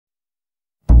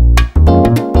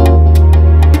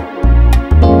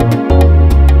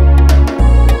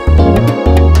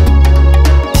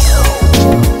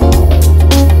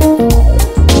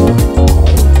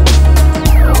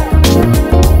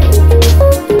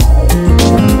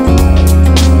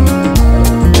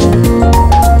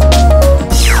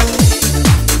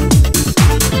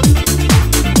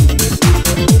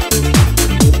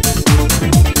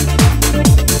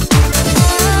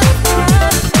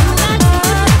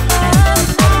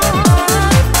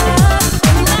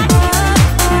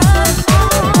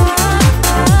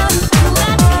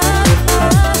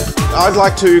I'd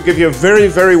like to give you a very,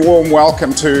 very warm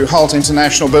welcome to Hult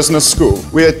International Business School.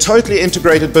 We're a totally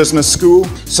integrated business school,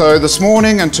 so this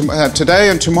morning and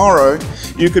today and tomorrow,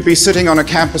 you could be sitting on a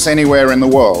campus anywhere in the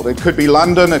world. It could be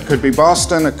London, it could be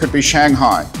Boston, it could be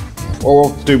Shanghai, or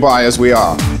Dubai as we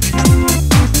are.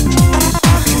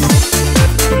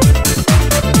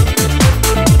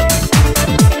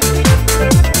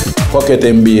 Pocket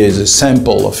MBA is a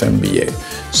sample of MBA.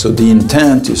 So the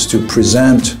intent is to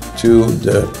present to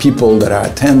the people that are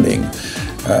attending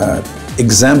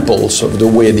examples of the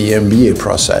way the MBA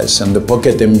process, and the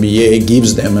Pocket MBA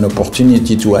gives them an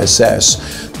opportunity to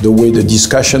assess the way the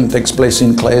discussion takes place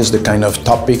in class, the kind of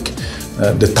topic,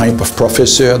 the type of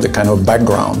professor, the kind of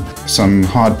background. Some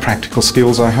hard practical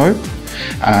skills, I hope.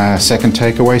 Second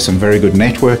takeaway, some very good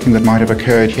networking that might have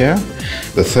occurred here.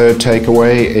 The third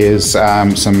takeaway is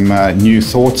some new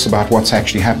thoughts about what's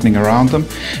actually happening around them.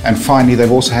 And finally,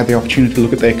 they've also had the opportunity to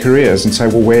look at their careers and say,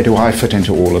 well, where do I fit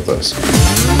into all of this?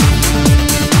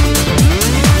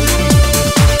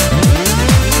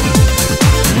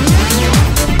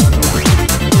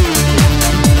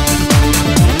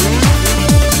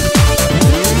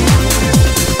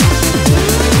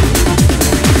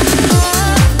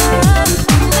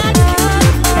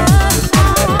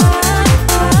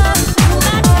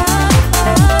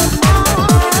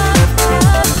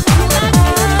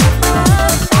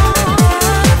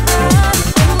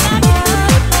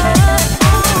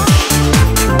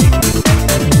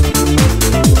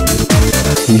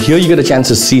 Here you get a chance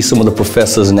to see some of the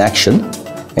professors in action,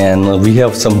 and we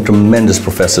have some tremendous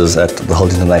professors at the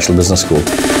Hult International Business School.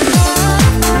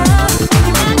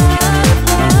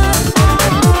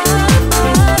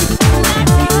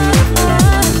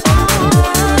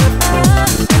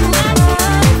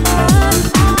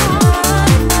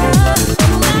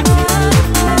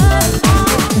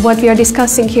 What we are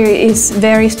discussing here is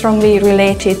very strongly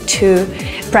related to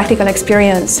practical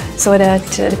experience, so that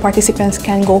the participants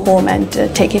can go home and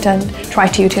take it and try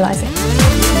to utilize it.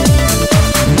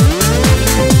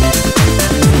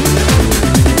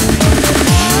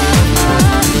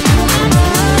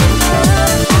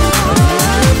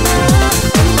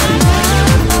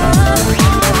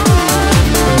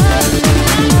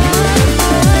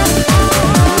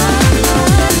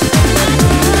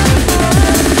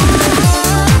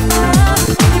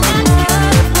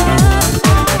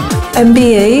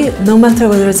 MBA, no matter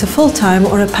whether it's a full-time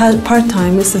or a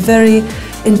part-time, is a very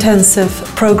intensive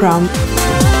program.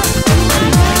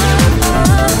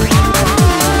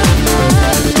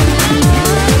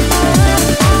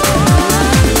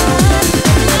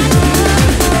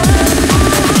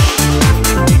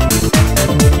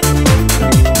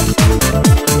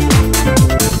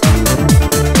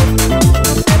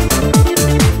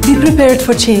 Be prepared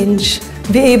for change.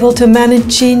 Be able to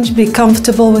manage change, be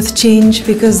comfortable with change,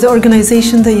 because the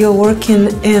organization that you're working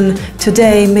in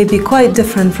today may be quite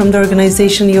different from the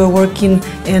organization you're working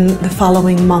in the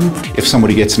following month. If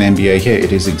somebody gets an MBA here,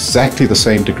 it is exactly the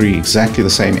same degree, exactly the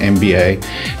same MBA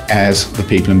as the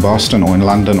people in Boston or in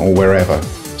London or wherever.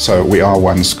 So we are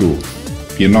one school.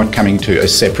 You're not coming to a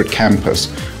separate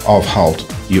campus of Hult,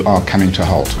 you are coming to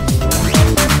Hult.